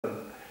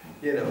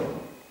you know,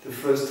 the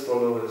first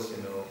followers,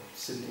 you know,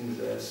 sitting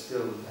there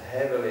still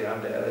heavily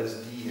under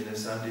LSD in a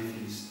Sunday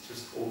feast,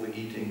 just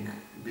overeating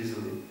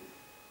busily.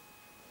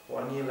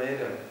 1 year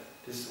later,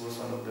 this was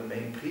one of the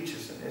main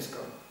preachers in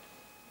ISKCON.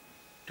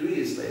 2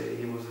 years later,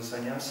 he was a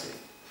sannyasi.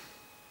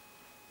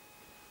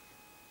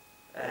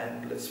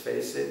 And let's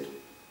face it,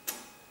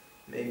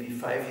 maybe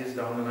 5 years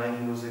down the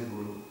line, he was a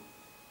guru.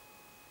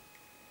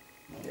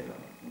 You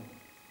know,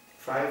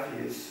 5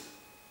 years,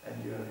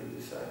 and you have your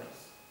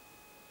disciples.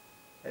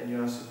 And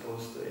you are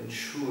supposed to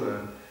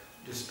ensure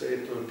the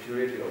spiritual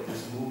purity of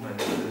this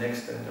movement for the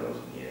next 10,000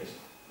 years.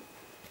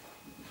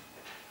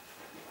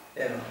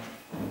 You know.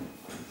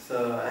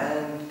 So,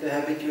 and the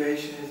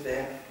habituation is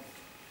there.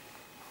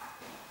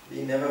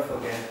 We never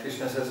forget.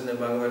 Krishna says in the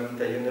Bhagavad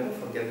Gita, you never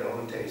forget the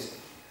old taste.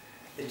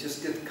 It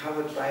just gets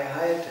covered by a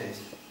higher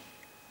taste.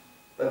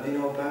 But we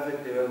know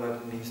perfectly well what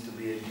it means to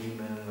be a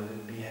demon, what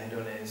it be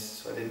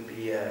hedonists, what it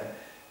be,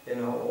 you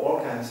know, all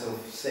kinds of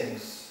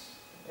things.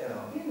 You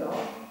know, we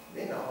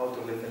know how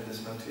to live in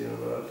this material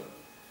world.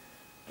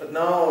 But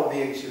now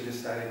we actually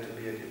decided to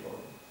be a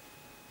devotee.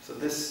 So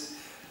this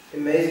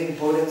amazing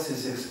potence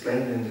is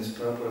explained in this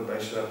purport by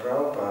Srila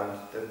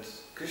Prabhupada, that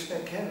Krishna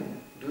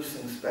can do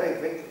things very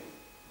quickly.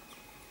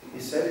 He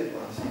said it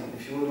once,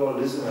 if you would all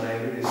listen when I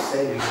really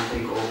say we can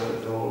take over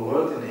the whole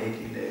world in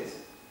 18 days.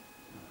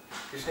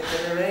 Krishna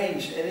can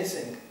arrange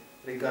anything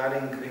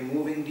regarding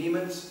removing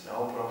demons,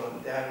 no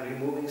problem. They are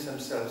removing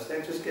themselves.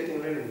 They're just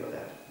getting ready for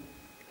that.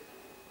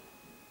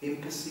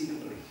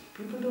 Imperceptibly.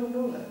 People don't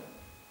know that.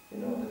 You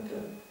know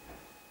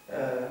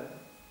that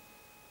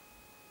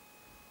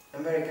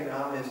American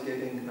army is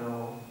getting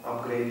now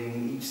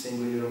upgrading each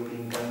single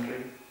European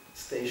country,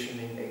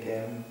 stationing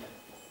again,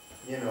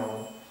 you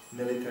know,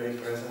 military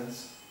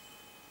presence,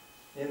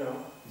 you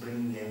know,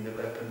 bringing in the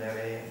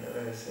weaponry and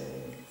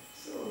everything.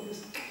 So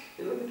just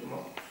a little bit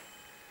more.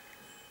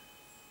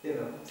 You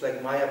know, it's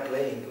like Maya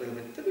playing a little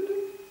bit.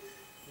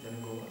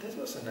 Then go, that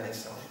was a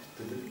nice sound.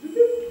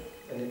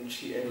 And then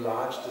she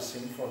enlarged the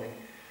symphony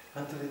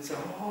until it's a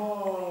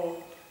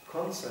whole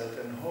concert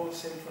and whole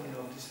symphony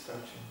of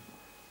destruction.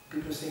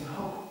 People saying,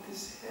 how could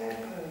this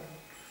happen?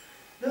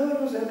 No,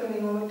 it was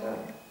happening all the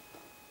time.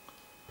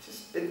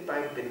 Just bit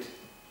by bit,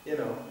 you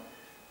know,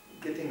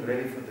 getting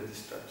ready for the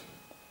destruction.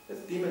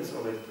 That's demons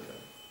always do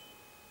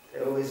that.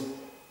 They're always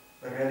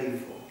ready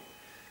for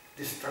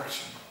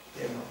destruction,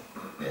 you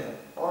know, yeah,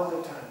 all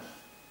the time.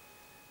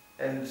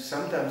 And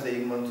sometimes they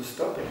even want to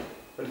stop it,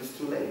 but it's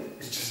too late.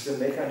 It's just a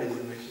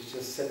mechanism which is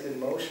just set in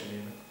motion, you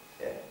know.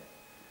 Yeah.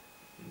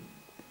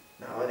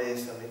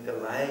 Nowadays, I mean, the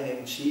lying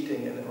and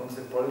cheating and amongst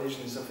the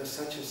politicians of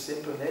such a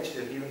simple nature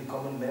that even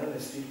common man on the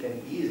street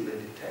can easily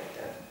detect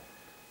that.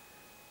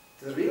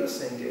 The real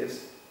thing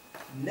is,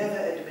 never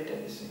admit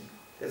anything.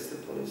 That's the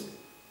policy.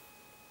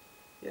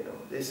 You know,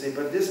 they say,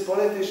 but this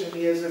politician,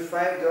 he has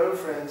 5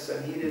 girlfriends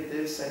and he did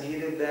this and he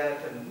did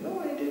that, and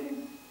no, I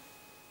didn't.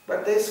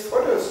 But there's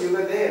photos, you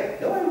were there.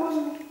 No, I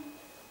wasn't.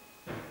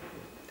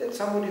 That's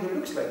somebody who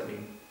looks like me.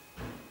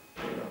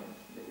 You know,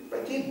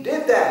 but he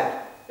did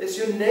that. It's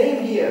your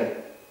name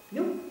here.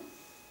 No.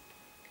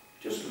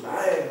 Just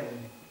lying.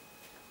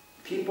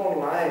 Keep on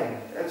lying.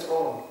 That's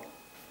all.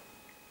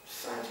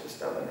 Such a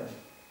stubbornness.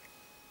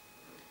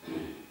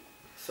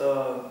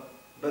 So,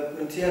 but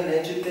material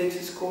nature takes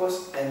its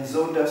course, and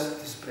so does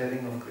the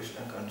spreading of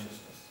Krishna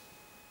consciousness.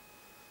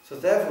 So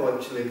therefore,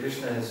 actually,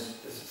 Krishna is,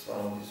 this is one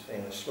of his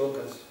famous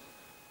shlokas.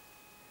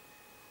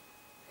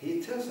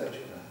 He tells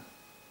Arjuna,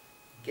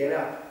 get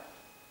up,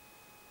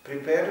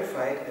 prepare to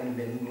fight and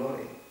win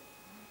glory.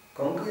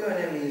 Conquer your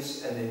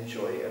enemies and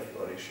enjoy a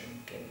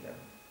flourishing kingdom.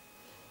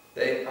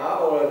 They are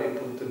already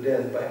put to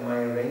death by my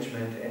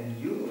arrangement, and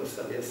you,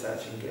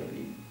 Sabyasachi, can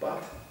be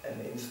but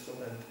an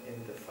instrument in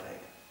the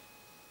fight.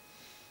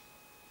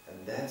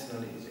 And that's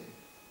not easy.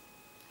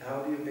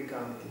 How do you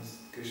become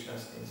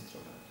Krishna's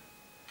instrument?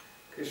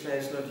 Krishna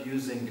is not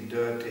using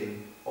dirty,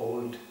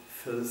 old,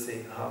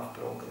 filthy,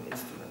 half-broken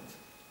instruments.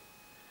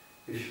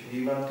 If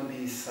we want to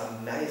be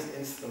some nice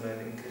instrument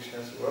in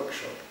Krishna's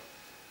workshop,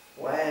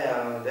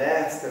 well,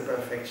 that's the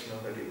perfection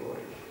of a devotee,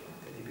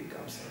 that he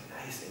becomes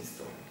a nice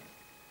instrument.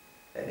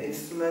 An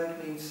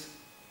instrument means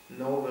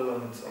no will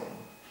on its own.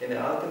 In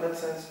the ultimate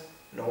sense,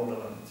 no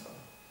will on its own.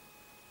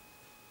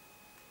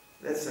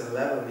 That's a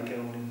level we can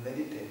only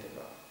meditate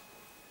about.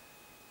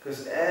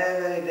 Because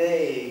every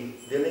day,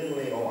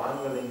 willingly or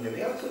unwillingly,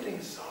 we are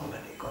putting so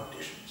many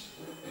conditions.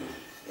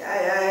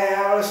 I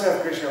also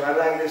have Krishna, I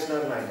like this,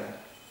 not like that.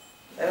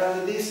 And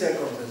under these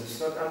circumstances,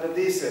 not under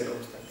these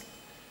circumstances.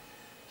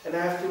 And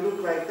I have to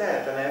look like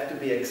that, and I have to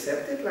be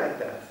accepted like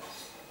that.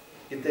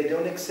 If they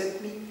don't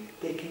accept me,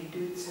 they can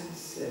do it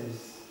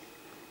themselves.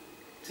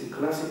 It's a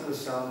classical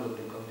sound of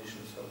the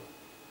conditioned soul.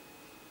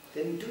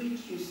 Then do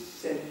it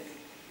yourself.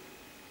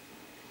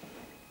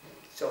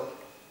 So,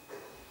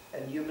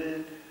 and you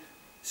will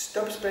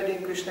stop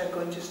spreading Krishna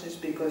consciousness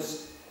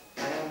because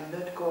I am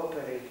not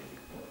cooperating.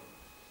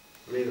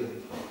 Really.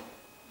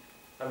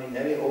 I mean,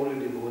 any older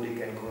devotee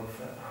can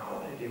confirm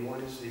how many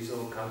devotees we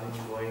saw coming,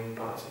 going,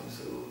 passing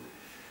through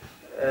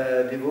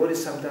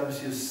devotees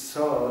sometimes use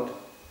thought.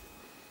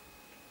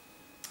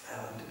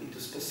 I want to be too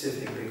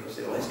specific because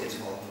it always gets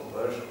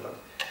controversial,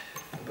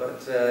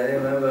 but I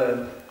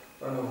remember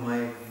one of my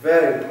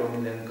very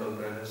prominent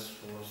brothers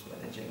who was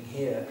managing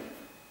here,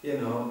 you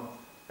know,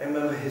 I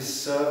remember his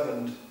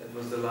servant, that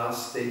was the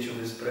last stage of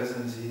his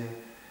presence here,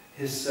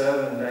 his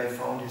servant, I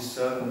found his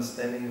servant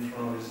standing in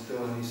front of his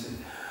door and he said,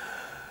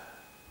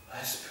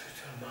 "My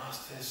spiritual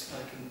master is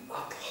like an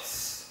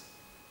atlas.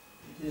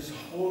 He is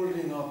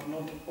holding up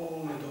not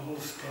only the whole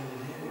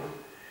Scandinavia,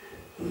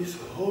 he is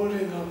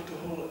holding up the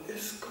whole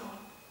ISKCON.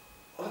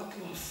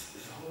 Atlas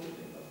is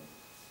holding up."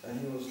 And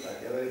he was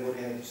like,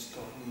 everybody had to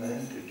stop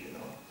tormented, you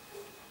know.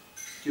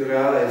 You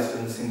realize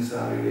when things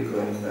are really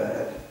going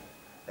bad,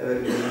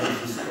 everybody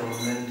has this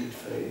tormented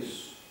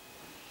face.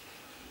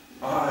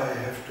 I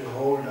have to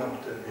hold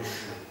up the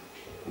issue.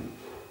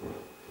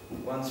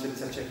 Once with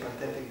such a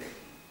pathetic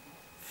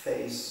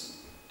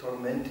face,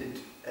 tormented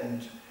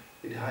and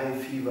with high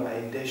fever,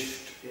 I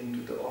dashed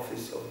into the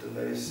office of the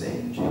very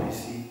same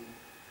GBC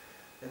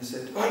and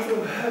said, "What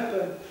will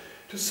happen?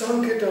 The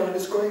Sankirtan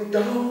is going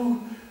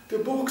down. The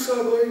books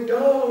are going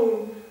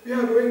down. We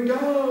are going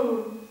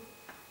down."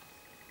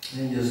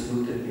 And he just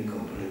looked at me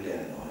completely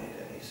annoyed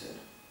and he said,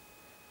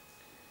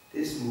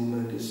 "This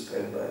movement is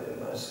spread by the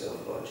mercy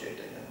of Lord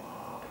Chaitanya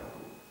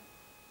Mahaprabhu."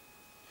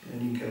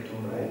 And he kept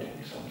on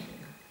writing something.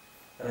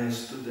 And I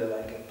stood there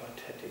like a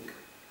pathetic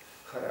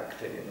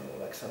character, you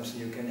know, like something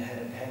you can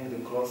hang the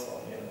cloth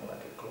on, you know,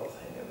 like a cloth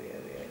hanger,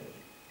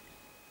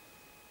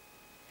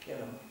 you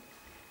know.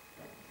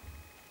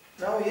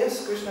 Now,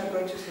 yes, Krishna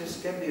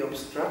consciousness can be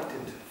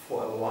obstructed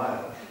for a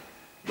while,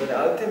 but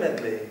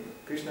ultimately,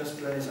 Krishna's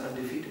plan is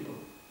undefeatable.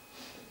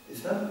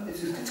 It's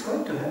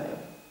going to happen.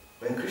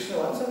 When Krishna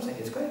wants something,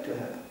 it's going to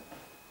happen.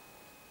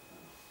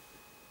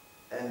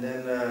 And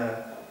then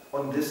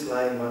on this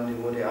line, one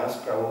devotee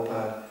asked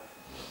Prabhupada,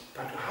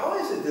 "But how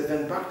is it that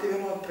when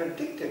Bhaktivinoda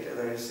predicted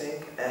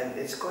everything and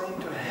it's going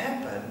to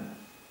happen,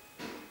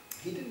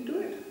 he didn't do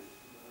it?"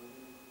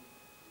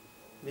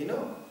 We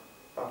know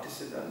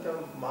Bhaktisiddhanta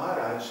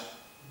Maharaj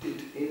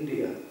did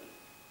India,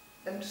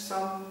 and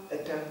some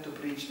attempt to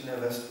preach in the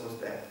West was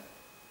there.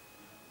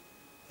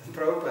 And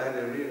Prabhupada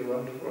had a really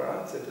wonderful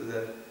answer to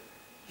that.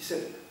 He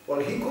said, well,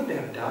 he could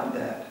have done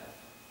that.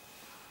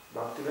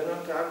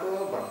 Bhaktivinoda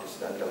Thakur,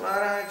 Bhaktisiddhanta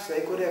Maharaj,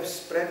 they could have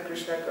spread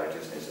Krishna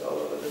consciousness all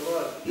over the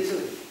world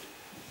easily.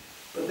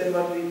 But then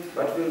what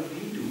will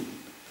we do?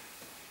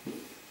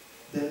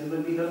 Then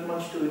will be not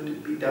much to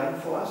be done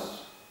for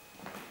us.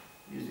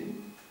 You see?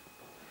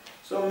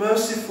 So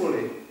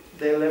mercifully,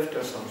 they left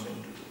us something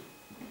to do.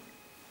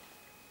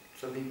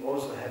 So we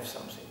also have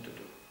something to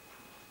do.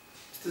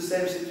 It's the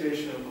same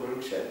situation of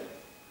Kurukshetra.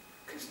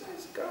 Krishna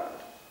is God.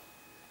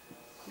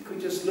 You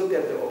could just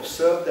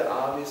observe the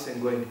armies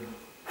and going,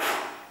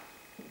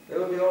 they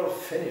will be all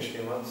finished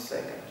in 1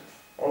 second.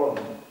 All of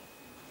them.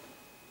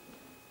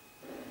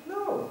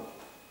 No.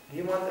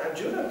 He wants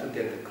Arjuna to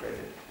get the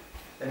credit.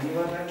 And he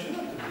wants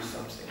Arjuna to do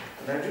something.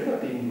 And Arjuna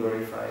being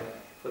glorified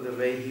for the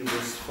way he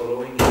was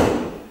following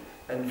him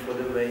and for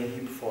the way he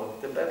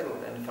fought the battle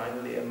and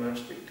finally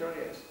emerged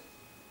victorious.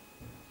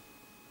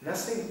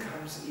 Nothing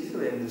comes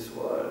easily in this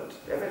world.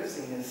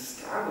 Everything is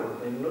struggle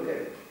when you look at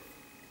it.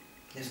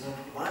 There's not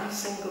one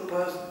single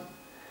person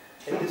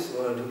in this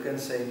world who can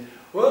say,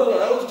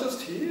 well, I was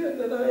just here and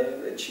then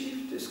I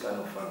achieved this kind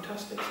of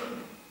fantastic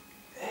thing.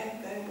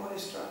 Everybody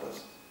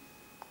struggles.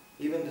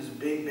 Even these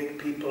big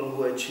people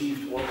who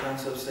achieved all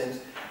kinds of things,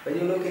 when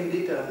you look in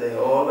detail, they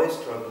always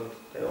struggled.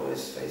 They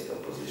always faced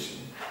opposition.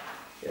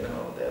 You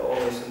know, they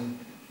always, and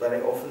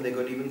very often they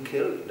got even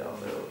killed down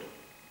the road.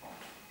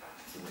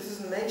 So this is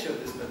the nature of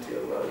this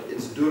material world.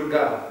 It's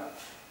Durga.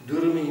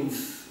 Dur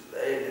means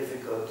very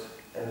difficult,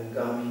 and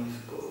Ga means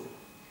good.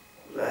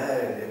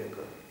 Very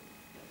difficult.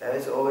 There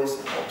is always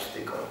an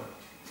obstacle.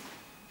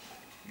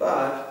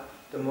 But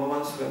the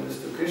moment one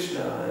surrenders to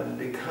Krishna and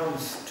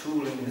becomes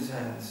tool in his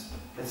hands,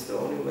 that's the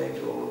only way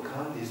to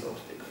overcome these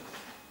obstacles.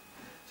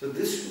 So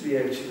this should be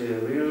actually a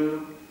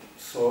real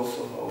source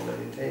of our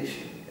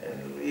meditation and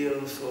a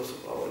real source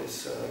of our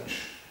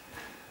research.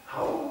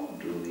 How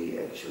do we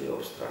actually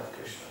obstruct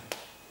Krishna?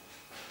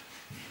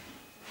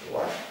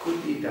 What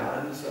could be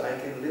done so I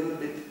can a little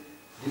bit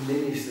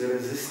diminish the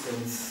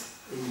resistance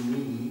in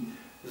me,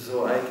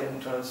 so I can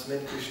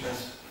transmit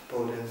Krishna's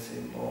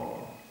potency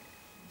more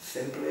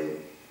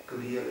simply,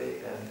 clearly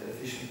and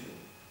efficiently?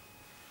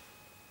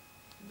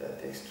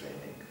 That takes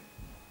training,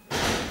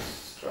 that's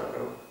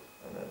struggle,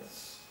 and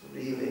that's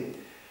really,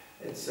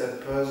 it's a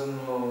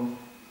personal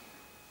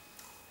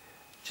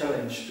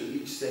challenge to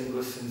each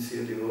single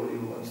sincere devotee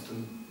who wants to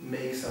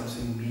make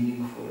something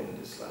meaningful in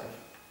this life.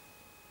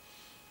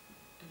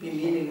 To be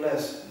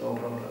meaningless, no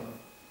problem.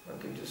 One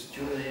can just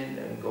tune in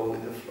and go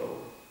with the flow.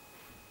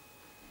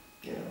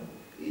 You know,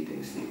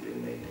 eating,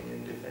 sleeping, mating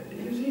and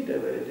defending. You see it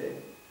every day.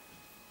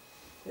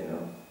 You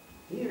know,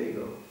 here we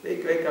go.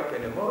 We wake up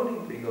in the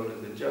morning, we go to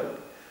the job.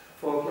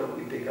 4 o'clock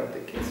we pick up the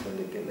kids from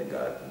the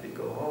kindergarten, we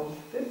go home.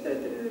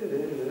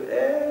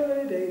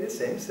 Every day the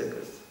same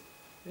circus.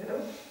 You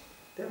know,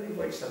 Then we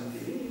watch some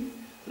TV,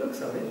 look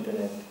some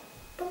internet,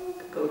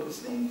 go to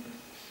sleep.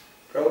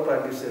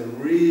 Prabhupada gives a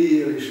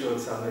really short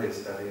summary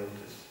study of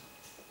this.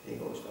 He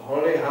goes,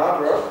 only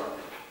hard work,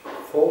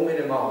 foam in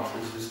the mouth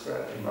is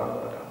described in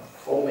Bhagavatam.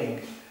 Foaming.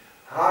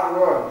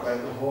 Hard work like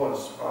a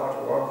horse,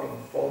 hard working,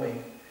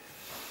 foaming.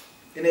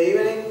 In the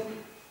evening,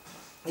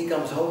 he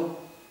comes home,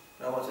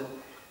 now what's it?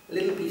 A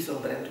little piece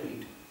of bread to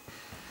eat.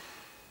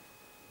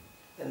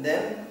 And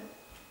then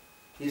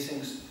he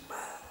thinks, well,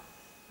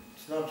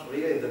 it's not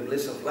really the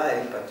bliss of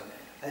life, but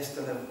I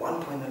still have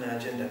one point on the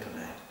agenda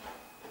tonight.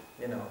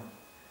 You know,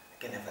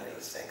 I can have a little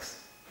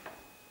sex.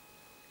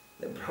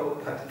 Then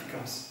Prabhupada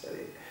becomes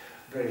very,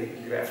 very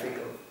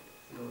graphical.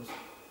 He goes,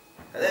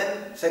 and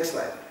then sex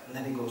life. And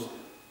then he goes,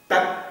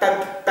 pap,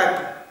 pap,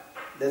 pap.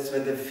 That's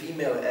where the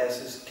female ass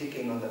is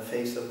kicking on the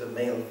face of the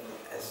male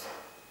ass.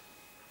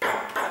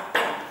 Pap, pap,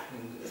 pap.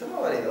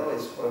 Somehow it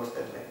always works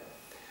that way.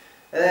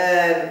 And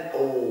then,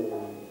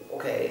 oh,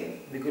 okay,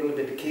 we go a little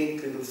bit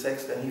kick, little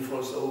sex, then he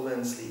falls over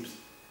and sleeps.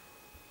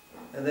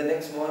 And the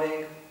next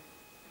morning,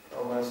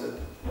 almost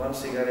one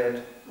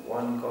cigarette,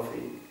 one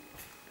coffee,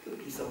 a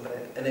piece of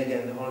bread, and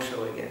again, the whole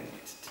show again.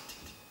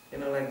 You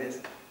know, like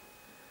this.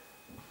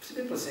 So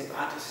people say,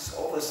 ah, this is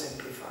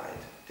oversimplified.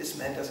 This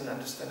man doesn't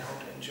understand how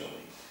to enjoy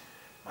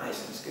my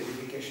sense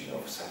gratification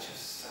of such a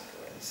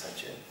subtle and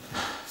such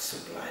a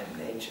sublime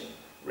nature.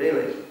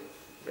 Really,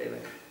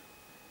 really.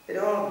 It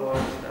all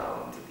boils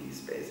down to these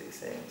basic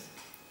things.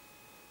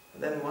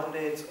 And then one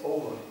day it's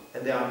over.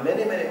 And there are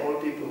many, many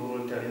old people who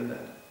will tell you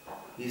that.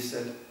 He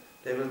said,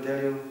 they will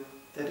tell you,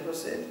 that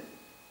was it.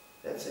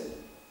 That's it.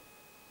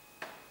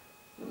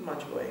 Not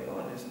much going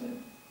on, isn't it?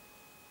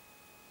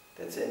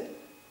 That's it.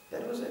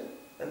 That was it.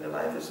 And the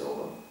life is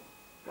over.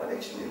 What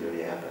actually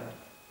really happened?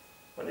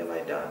 What have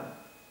I done?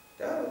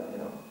 Yeah, you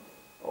know,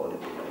 all the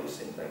people who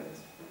think like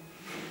this.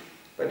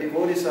 But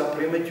devotees are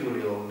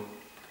prematurely old.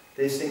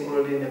 They think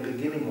already in the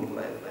beginning of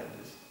life like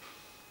this.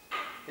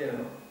 You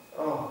know,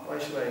 oh, why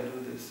should I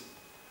do this?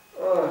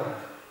 Oh,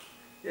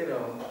 you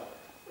know,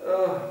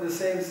 oh, the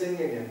same thing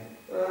again.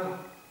 Oh.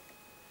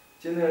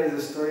 Generally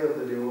the story of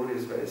the devotee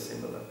is very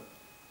similar.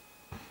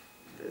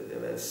 They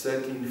were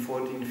 13,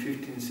 14,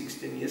 15,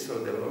 16 years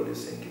old, they were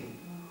always thinking,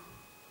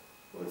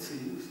 what's the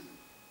use?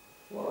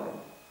 Why?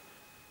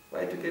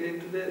 Why to get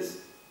into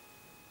this?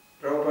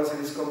 Prabhupada said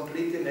it's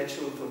completely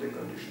natural for the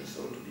conditioned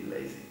soul to be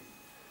lazy.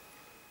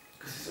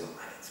 Because it's so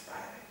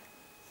uninspiring.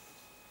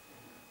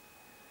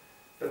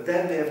 But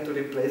then we have to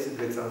replace it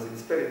with something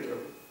spiritual.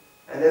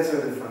 And that's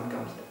where the fun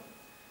comes in.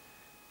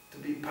 To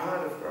be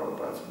part of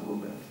Prabhupada's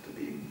movement, to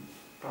be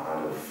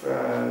part of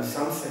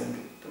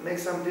something, to make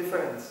some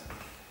difference.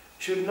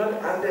 Should not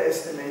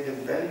underestimate the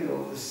value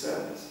of the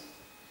service.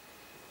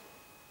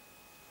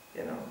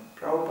 You know,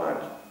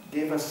 Prabhupada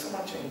gave us so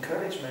much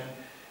encouragement,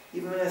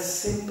 even a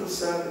simple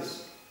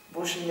service,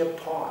 washing a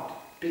pot,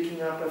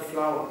 picking up a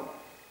flower,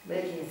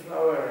 making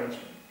flower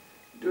arrangement,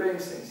 doing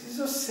things. These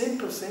are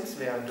simple things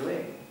we are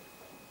doing,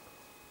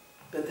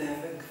 but they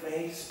have a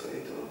great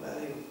spiritual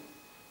value.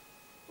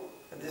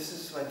 And this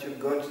is what you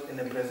got in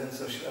the presence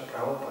of Srila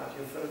Prabhupada.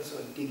 You felt so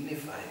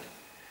dignified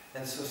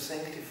and so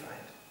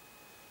sanctified.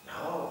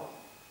 Now,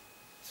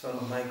 so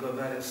my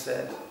Guru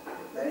said,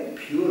 very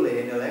purely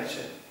in a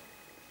lecture,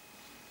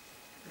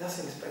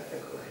 nothing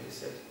spectacular, he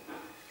said,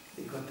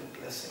 we got the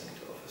blessing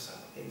to offer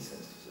some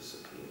incense to the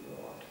Supreme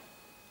Lord.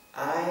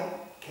 I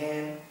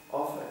can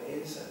offer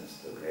incense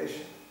to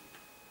Krishna.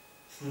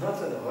 It's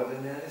not an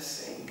ordinary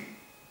thing.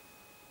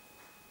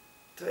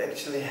 To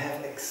actually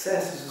have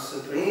access to the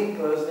Supreme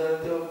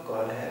Personality of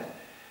Godhead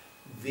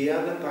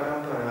via the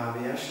Parampara,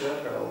 via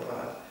Srila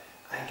Prabhupada,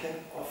 I can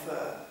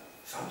offer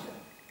something.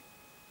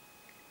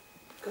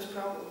 Because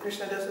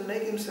Krishna doesn't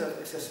make himself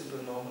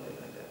accessible normally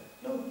like that.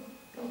 No,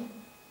 no,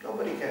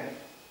 nobody can.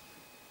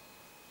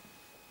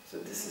 So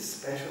this is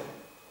special.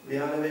 We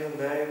are living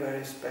very,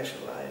 very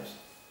special lives.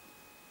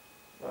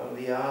 While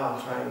we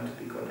are trying to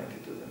be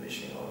connected to the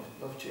mission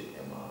of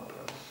Chaitanya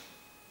Mahaprabhu.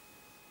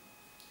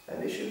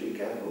 And we should be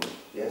careful.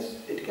 Yes,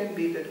 it can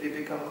be that we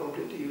become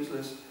completely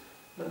useless,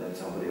 but then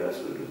somebody else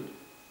will do it.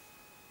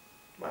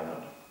 Why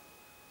not?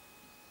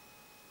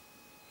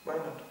 Why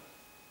not?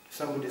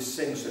 Somebody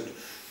sings it.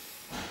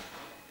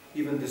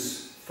 Even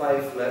this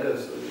 5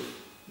 letters of it.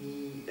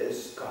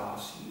 E-S-K-C-O-N.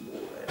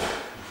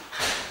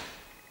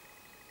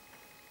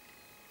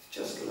 It's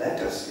just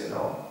letters, you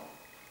know.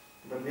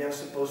 But we are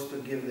supposed to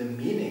give the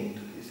meaning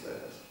to these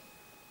letters.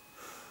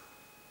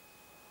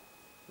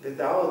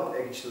 Without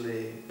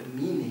actually the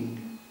meaning.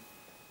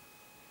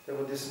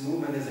 So this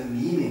movement has a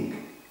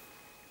meaning.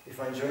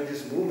 If I join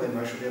this movement,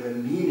 I should have a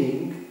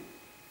meaning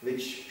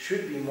which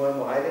should be more and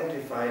more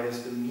identified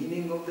as the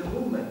meaning of the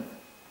movement.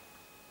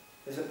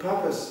 There's a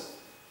purpose.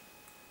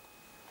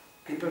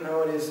 People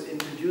nowadays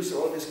introduce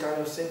all this kind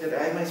of thing that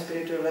I, my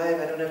spiritual life,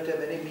 I don't have to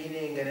have any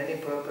meaning and any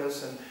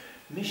purpose. And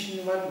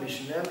mission, what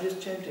mission? I'm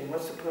just chanting.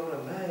 What's the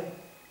problem?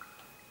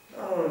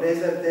 No,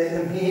 there's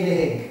a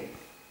meaning.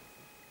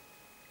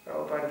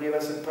 Prabhupada gave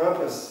us a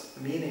purpose, a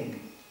meaning.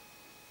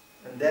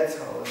 And that's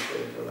how our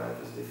spiritual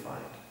life is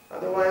defined.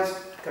 Otherwise,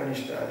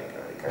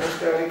 Kanishta-adhikari.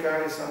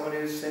 Kanishta-adhikari is somebody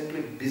who is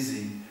simply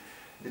busy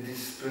with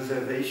this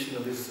preservation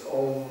of his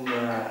own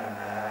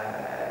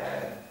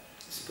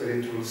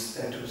spiritual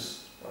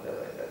status,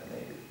 whatever that may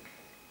be.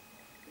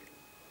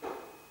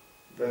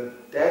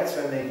 But that's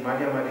when the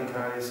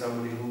Madhyama-adhikari is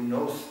somebody who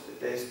knows that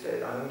there's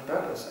another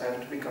purpose. I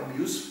have to become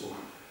useful.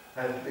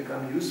 I have to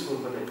become useful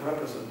for the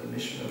purpose of the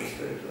mission of the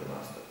spiritual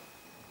master.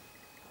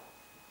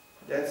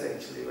 That's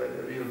actually where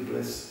the real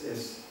bliss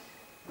is,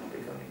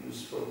 becoming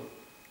useful.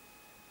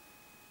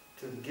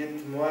 To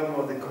get more and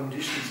more the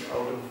conditions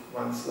out of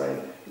one's life,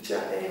 which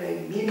are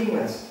anyway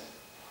meaningless.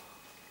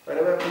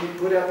 Whenever we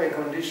put up a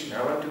condition,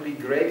 I want to be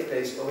great, there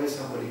is always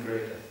somebody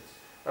greater.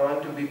 I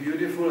want to be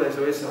beautiful, there is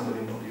always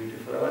somebody more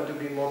beautiful. I want to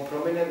be more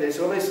prominent, there is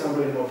always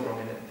somebody more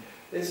prominent.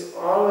 There is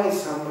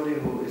always somebody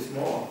who is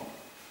more.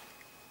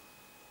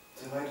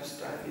 So why to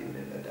strive even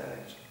in that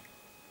direction?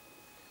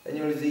 And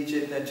you will see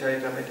Chaitanya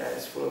Charitamrita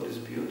is full of this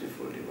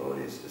beautiful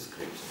devotees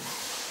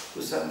descriptions,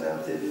 who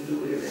sometimes they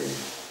do really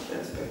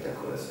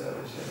spectacular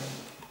service,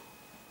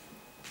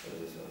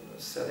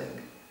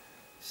 selling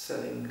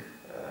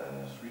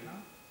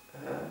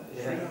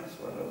yeah, it's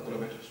one of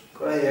them.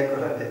 Yeah,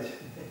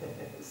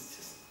 it's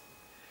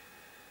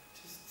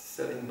just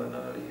selling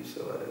banana leaves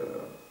or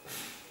whatever.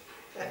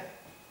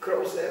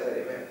 Crows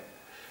everywhere.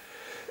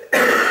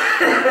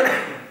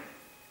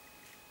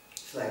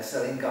 It's like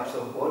selling cups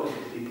of water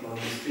to people on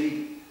the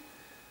street.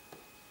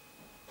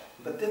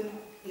 But then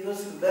he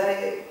was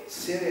very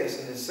serious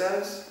in his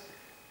service.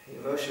 He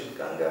worshipped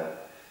Ganga,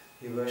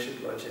 he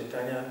worshipped Lord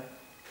Chaitanya,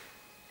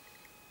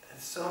 and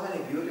so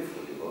many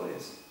beautiful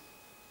devotees.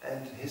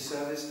 And his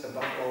service,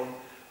 above all,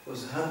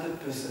 was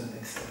 100%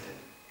 accepted.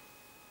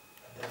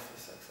 And that's the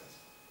success.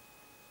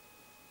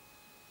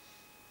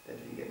 That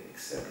we get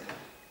accepted.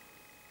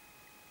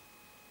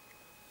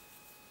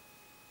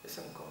 There's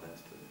some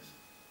comments to this.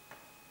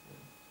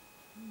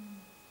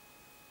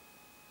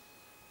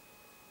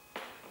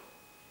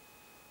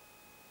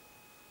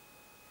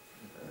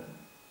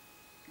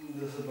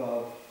 This is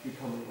about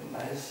becoming a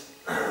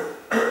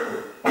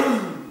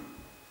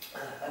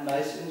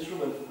nice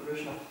instrument for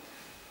Krishna.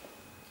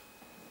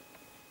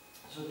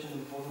 Such an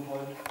important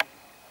point.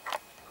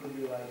 Could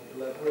you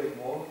elaborate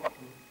more?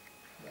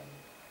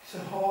 It's a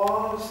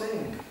whole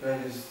thing. That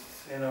is,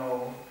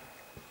 you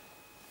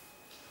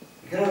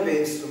cannot be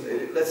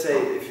instrument. Let's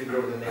say if you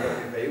go the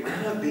negative way, you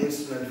cannot be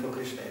instrument for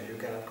Krishna if you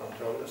cannot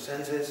control your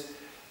senses,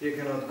 you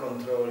cannot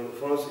control your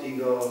false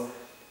ego.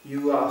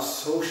 You are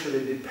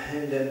socially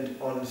dependent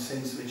on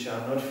things which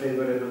are not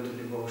favorable to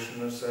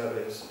devotion or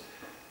service.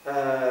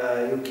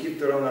 You keep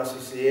the wrong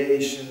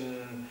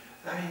association.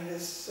 I mean,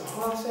 it's a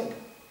whole thing.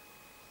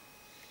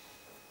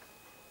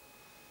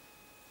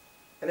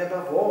 And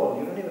above all,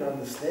 you don't even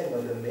understand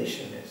what the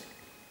mission is.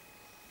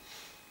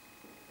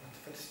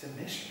 What is the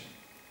mission?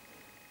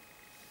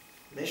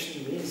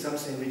 Mission means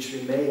something which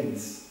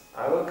remains.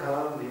 I will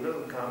come, we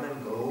will come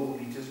and go,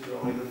 we just do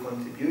only the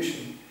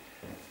contribution.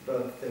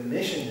 But the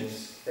mission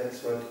is,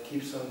 that's what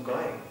keeps on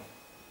going.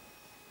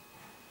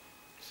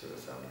 So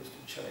Swami used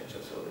to challenge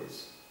us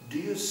always. Do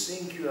you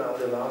think you are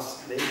the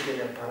last link in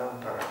a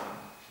parampara?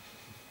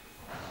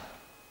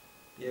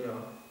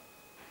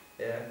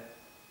 Yeah.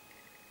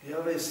 We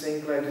always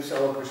think like this,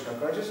 our Krishna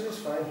consciousness,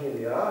 fine, here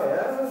we are,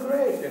 yeah,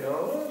 great,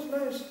 it's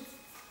nice.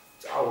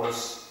 It's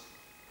ours.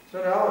 It's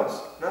not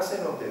ours,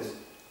 nothing of this.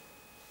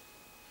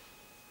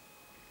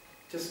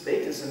 Just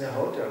status in a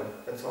hotel,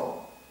 that's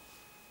all.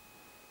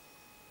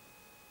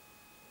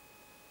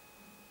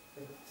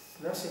 There's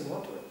nothing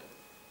more to it.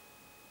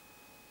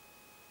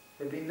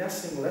 There'll be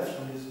nothing left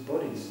from these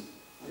bodies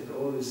with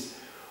all this,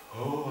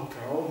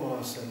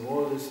 traumas and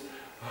all this,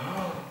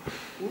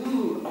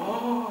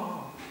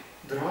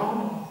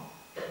 drama.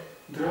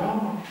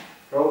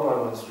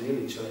 Prabhupada was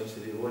really challenged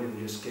the devotee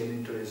who just came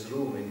into his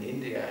room in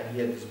India and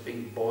he had this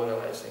big boiler,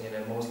 I think, in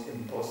a most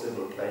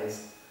impossible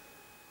place.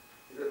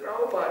 He said,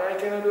 Prabhupada, I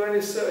cannot do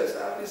any service,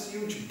 I have this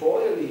huge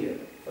boiler here.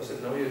 I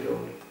said, no you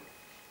don't.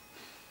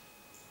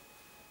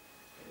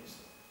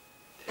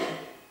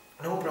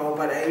 No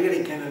Prabhupada, I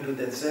really cannot do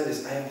that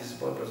service, I have this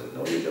boiler. I said,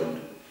 no you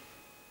don't.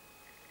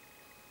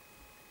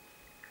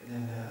 And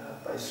then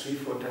by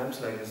 3-4 times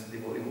like this, the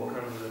devotee walked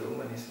out of the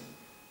room and he said,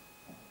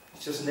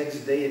 it's just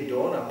next day it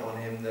dawned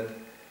upon him that,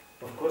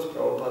 of course,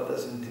 Prabhupada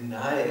doesn't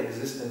deny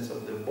existence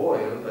of the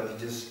boil, but he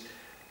just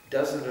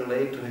doesn't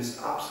relate to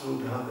his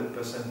absolute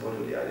 100%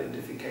 bodily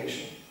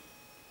identification.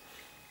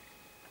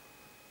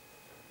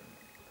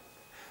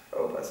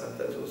 Prabhupada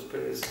sometimes was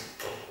pretty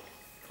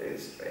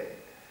straight.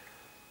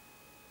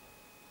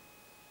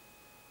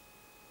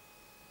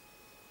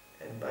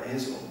 And by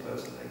his own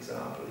personal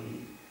example,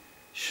 he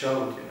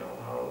showed,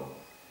 how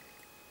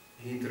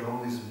he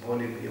drove his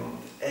body beyond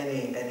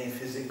any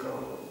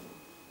physical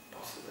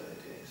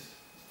possibilities.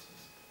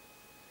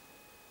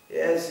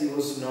 Yes, he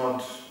was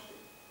not,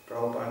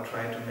 Prabhupada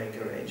tried to make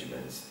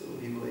arrangements to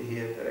people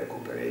here, the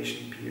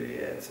recuperation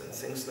periods and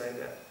things like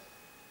that.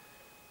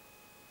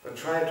 But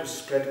try to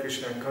spread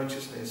Krishna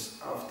consciousness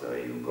after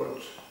you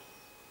got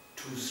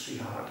 2-3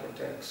 heart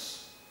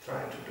attacks.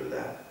 Try to do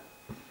that.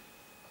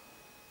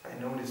 I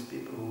notice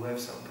people who have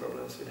some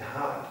problems with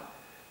heart,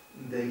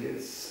 they get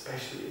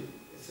especially,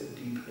 it's a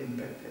deep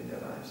impact in their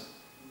lives.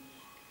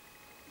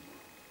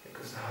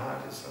 Because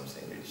heart is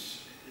something which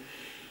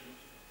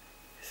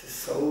is a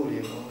soul,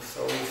 you know,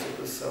 soul,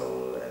 super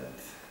soul, and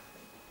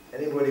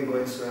anybody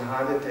going through a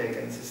heart attack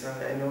and says,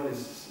 I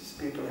notice these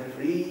people have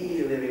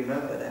really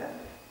remember that.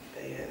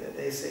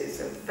 They say it's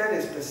a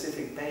very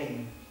specific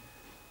pain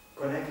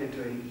connected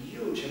to a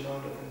huge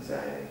amount of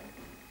anxiety.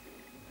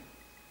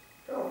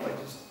 Oh,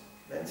 I just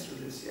went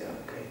through this, yeah,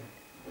 okay.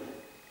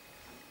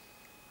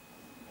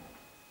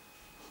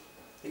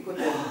 He could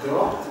have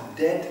dropped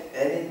dead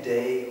any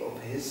day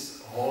of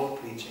his whole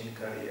preaching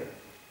career.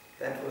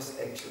 That was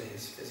actually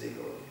his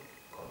physical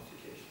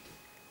constitution.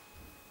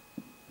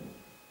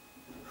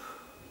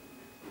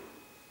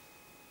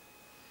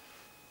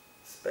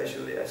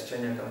 Especially as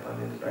Chanyaka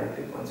Pandit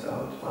rightly points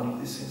out, one of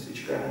these things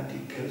which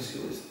guaranteed kills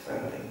you is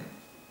traveling.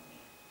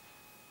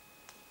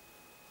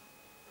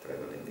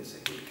 Traveling is a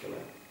good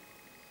killer.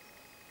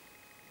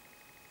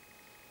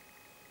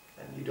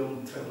 And you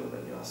don't travel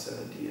when you are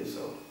 70 years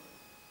old.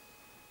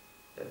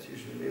 That's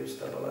usually where you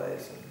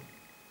stabilize and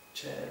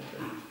chant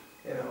and,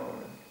 you know,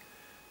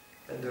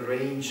 and the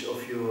range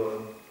of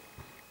your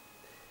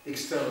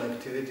external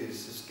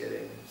activities is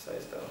getting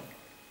sized down.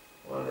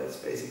 Well, that's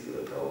basically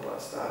where Prabhupada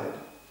started.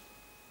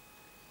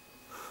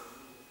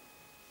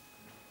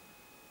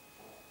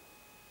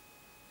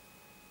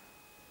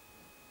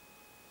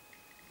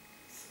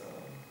 So,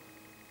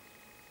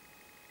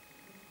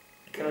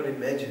 you cannot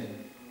imagine.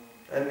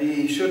 And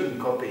we shouldn't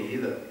copy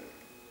either.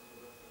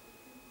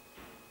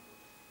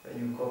 When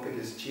you copy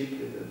this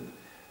cheaply, then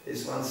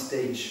there's one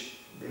stage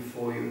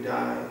before you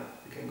die,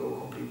 you can go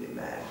completely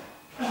mad.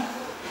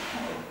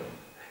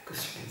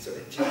 Because you get so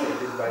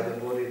agitated by the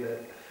body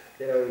that,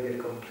 you know, you get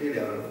completely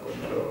out of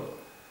control.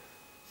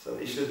 So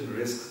we shouldn't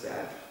risk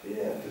that. We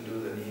have to do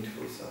the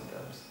needful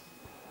sometimes.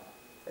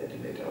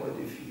 Admit our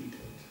defeat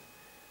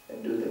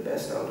and do the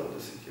best out of the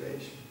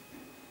situation.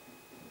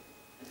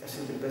 I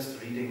think the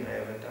best reading I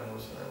ever done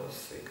was when I was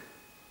sick.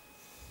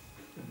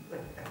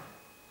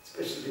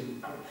 Especially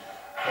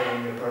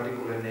having a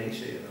particular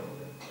nature, you know.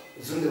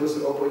 As soon as there was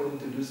an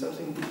opportunity to do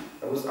something,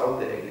 I was out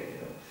there again,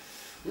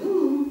 you know.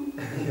 Woo!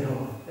 You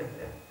know.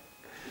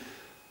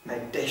 I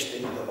dashed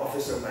into the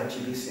office of my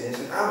GBC and I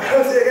said, I'm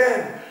healthy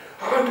again!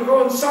 I want to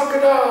go on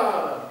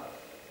Sankara!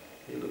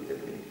 He looked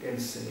at me again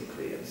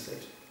cynically and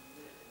said,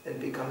 and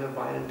become a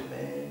violent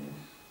man.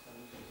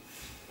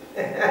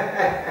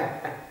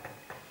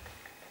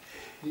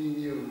 He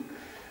knew.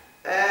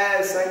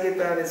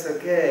 Sankirtan is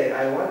okay.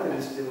 I want to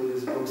distribute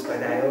these books,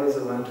 but I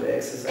also want to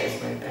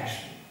exercise my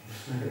passion.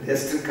 It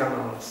has to come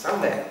out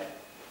somewhere.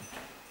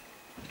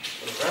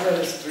 So run on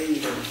the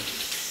street and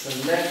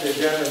smack the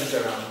Germans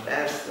around.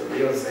 That's the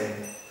real thing.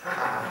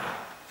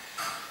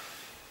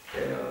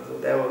 You know, so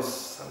there was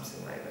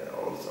something like that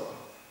also.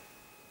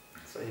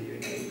 So he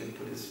immediately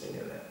put his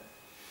finger there.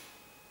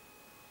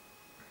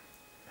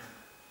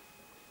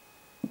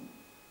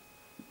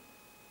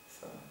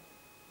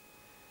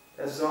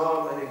 There's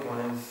so many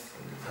points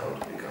on how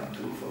to become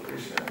two for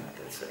Krishna.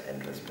 That's an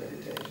endless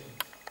meditation.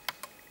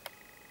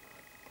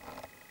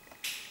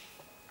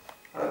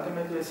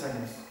 Ultimately,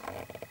 sannyas.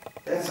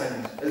 That's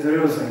sannyas. That's the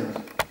real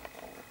sannyas.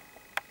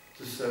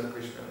 To serve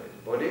Krishna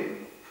with body,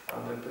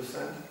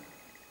 100%,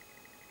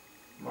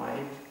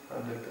 mind,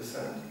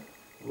 100%,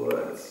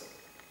 words,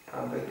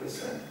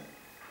 100%.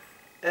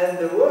 And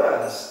the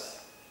worst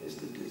is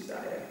the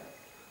desire,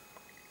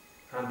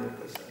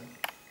 100%.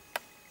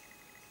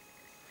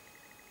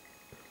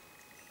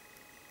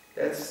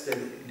 That's the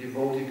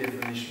devotee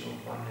definition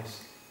of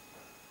oneness.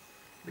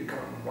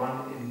 Become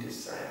one in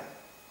desire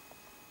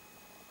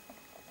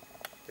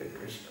with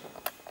Krishna.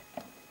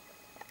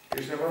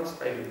 Krishna wants,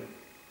 I do.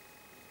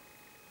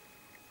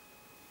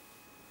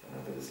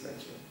 Another this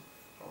lecture,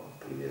 or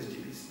previous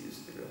GBC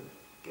used to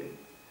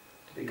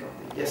to become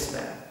the yes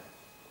man.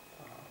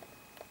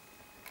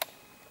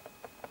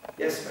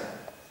 Yes man.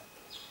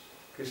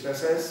 Krishna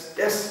says,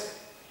 yes.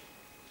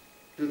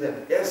 Do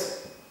that, yes.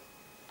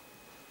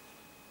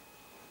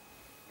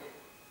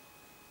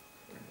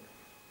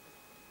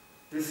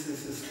 This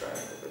is the style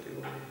of a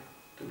devotee,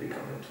 to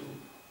become a two.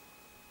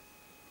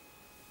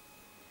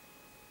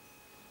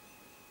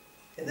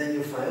 And then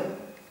you find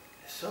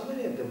so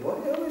many of the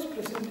body always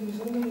presenting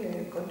so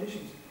many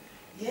conditions.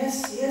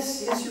 Yes,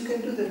 yes, yes, you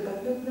can do that,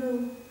 but not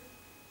now.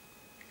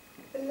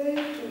 Allow you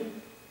to.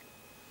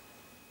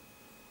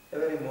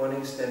 Every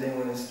morning standing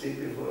on the street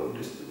before I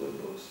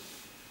distribute books.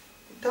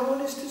 The town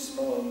is too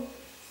small.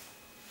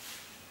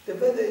 The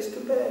weather is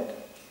too bad.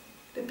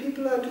 The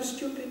people are too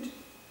stupid.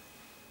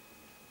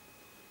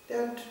 They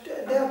are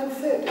too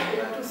fat, and they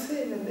are too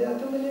thin, and there are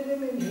too many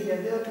women here,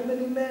 and there are too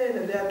many men,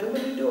 and there are too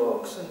many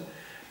dogs,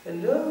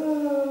 and the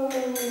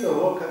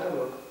whole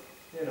catalogue,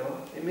 you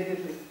know,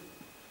 immediately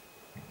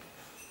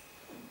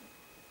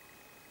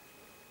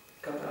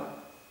cut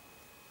out.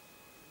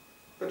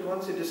 But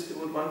once you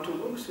distribute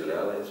 1-2 books, you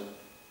realize,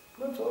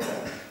 not all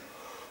that.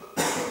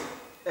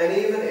 And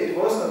even it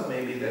was not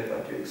maybe that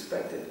what you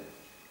expected.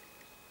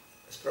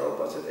 As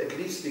Prabhupada said, at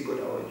least we got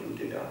our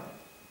duty done.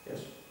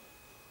 Yes.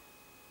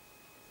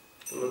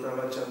 Lord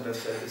Ramachandra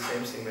said the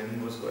same thing when he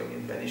was going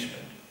in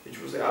banishment, which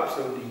was an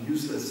absolutely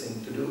useless thing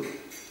to do.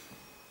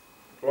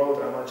 Lord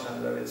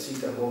Ramachandra with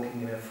Sita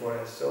walking in a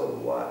forest, so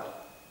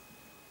what?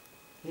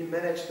 He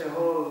managed the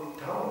whole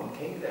town,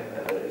 kingdom,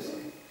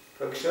 everything.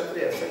 For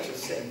Kshatriya, such a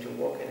thing to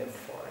walk in a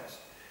forest.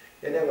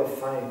 You never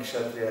find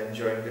Kshatriya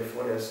enjoying the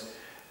forest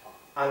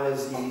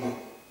unless he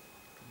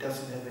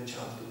doesn't have a chance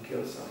to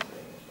kill something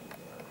or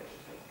something like that.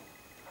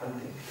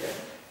 Hunting, yeah.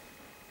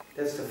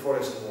 That's the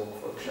forest walk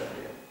for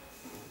Kshatriya.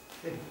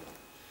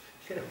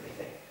 You know,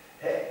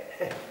 hey,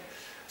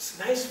 it's a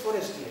nice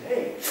forest here,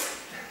 hey.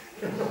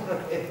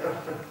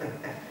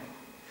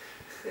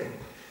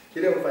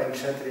 You don't find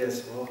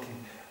Kshatriyas walking.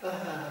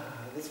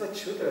 That's what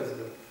Shudras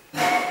do.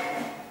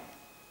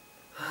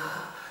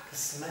 The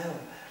smell,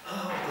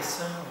 the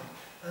sound.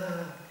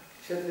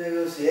 Kshatriya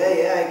goes,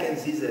 yeah, I can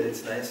see that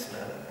it's nice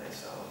smell and nice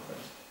sound. But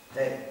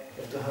hey,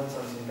 you have to hunt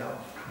something down.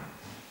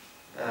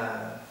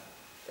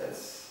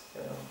 That's,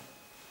 you know.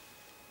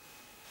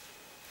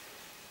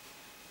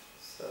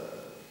 So,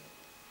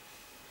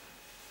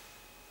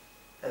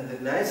 and the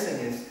nice thing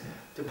is,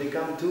 to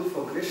become two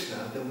for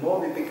Krishna, the more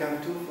we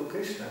become two for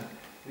Krishna,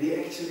 we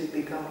actually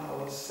become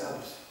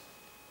ourselves.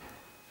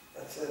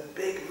 That's a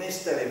big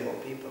mystery for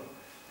people.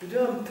 If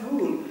I'm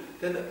tool,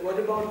 then what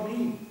about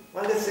me?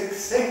 Well, that's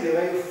exactly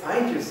where you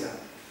find yourself.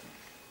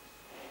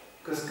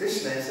 Because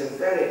Krishna is a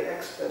very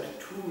expert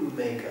tool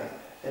maker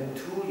and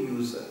tool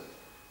user.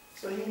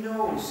 So he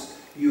knows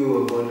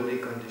your bodily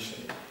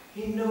conditioning.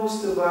 He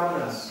knows the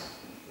varnas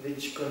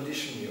which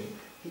condition you.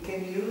 He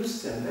can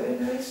use them very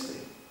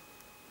nicely.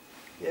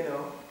 You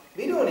know,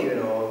 we don't even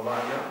know our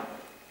varna.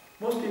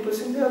 Most people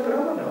think they are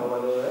brahmana or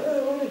what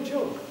a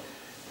joke.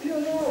 We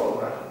don't know our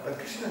varna, but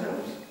Krishna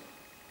knows.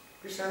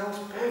 Krishna knows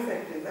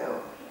perfectly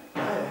well.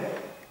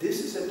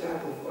 This is a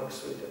type of work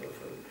suitable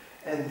for you.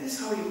 And this is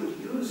how you could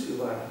use your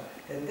varna.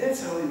 And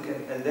that's how you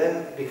can, and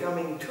then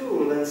becoming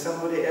tool, and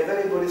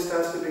everybody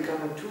starts to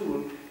become a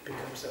tool,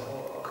 becomes a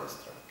whole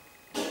orchestra.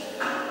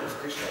 Because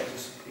Krishna is a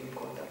supreme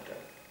conductor.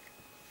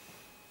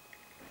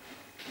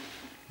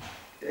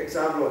 The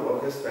example of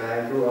orchestra,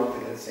 I grew up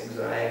in that thing,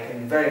 so I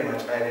can very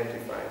much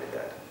identify with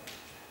that.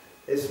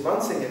 There's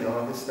one thing in an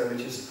orchestra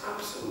which is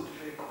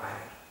absolutely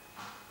required.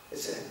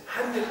 It's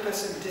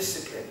 100%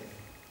 discipline.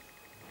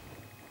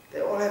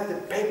 They all have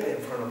the paper in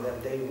front of them,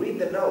 they read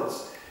the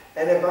notes,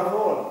 and above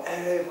all,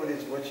 everybody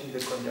is watching the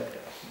conductor.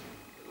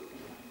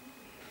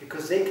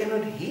 Because they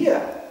cannot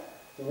hear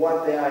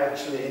what they are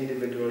actually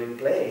individually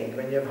playing.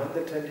 When you have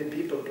 120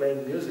 people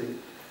playing music,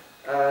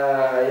 you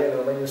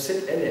know, when you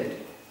sit in it,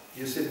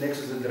 you sit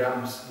next to the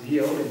drums, you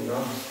hear only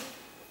drums,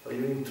 or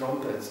you hear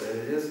trumpets,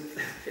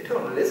 you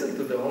don't listen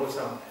to the whole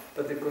sound.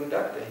 But the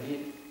conductor,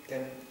 he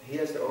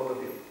has the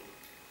overview.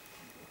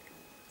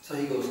 So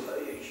he goes,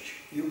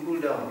 you cool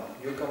down,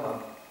 you come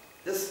up,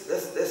 this,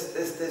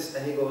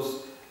 and he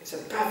goes, it's a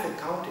perfect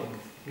counting.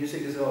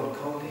 Music is about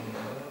counting, you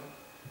know?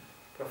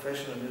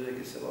 Professional music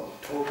is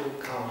about total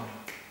count,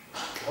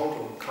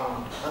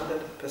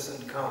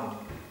 100% count.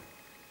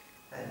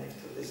 And you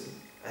have to listen,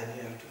 and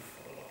you have to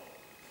follow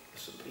the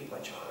Supreme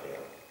Acharya.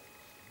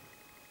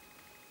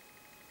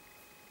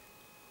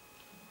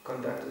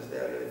 Conductors, they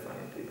are really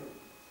funny people.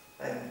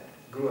 I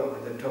grew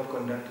up with the top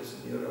conductors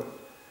in Europe.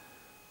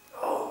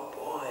 Oh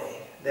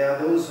boy, there are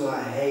those who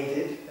are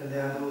hated, and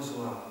there are those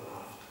who are loved.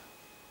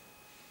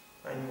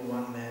 I knew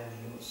one man,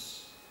 he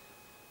was,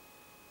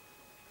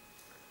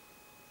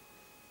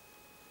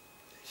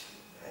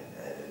 I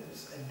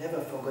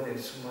never forgot it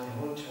through my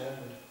whole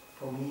childhood.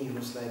 For me, he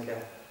was like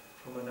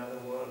from another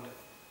world.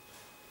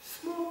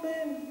 Small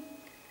man.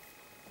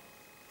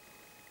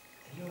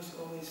 And he was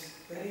always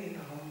very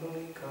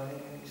humbly kind,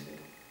 and he said,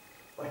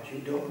 what you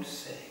don't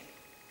say.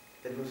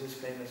 That was his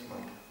famous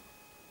mantra.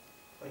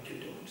 What you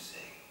don't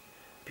say.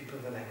 People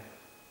were like,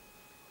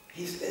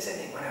 he's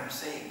listening what I'm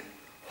saying.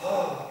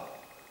 Oh,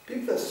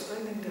 people are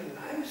spending their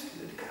lives to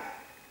that guy.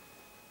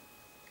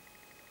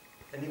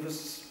 And he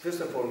was, first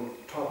of all,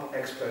 top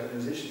expert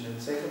musician,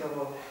 and second of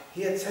all,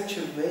 he had such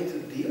a way to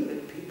deal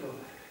with people.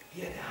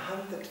 He had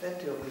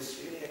 120 of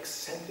these really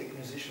eccentric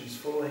musicians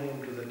following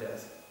him to the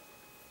death.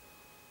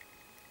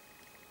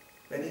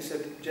 When he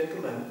said,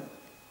 gentlemen,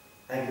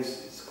 I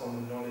guess it's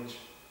common knowledge,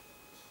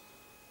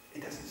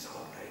 it doesn't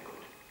sound very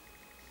good.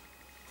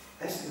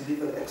 I think we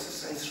will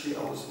exercise 3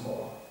 hours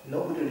more.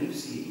 Nobody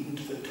leaves here even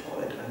to the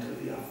toilet until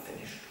we are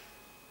finished.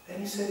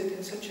 And he said it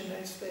in such a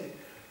nice way.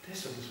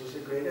 This was a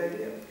great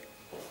idea.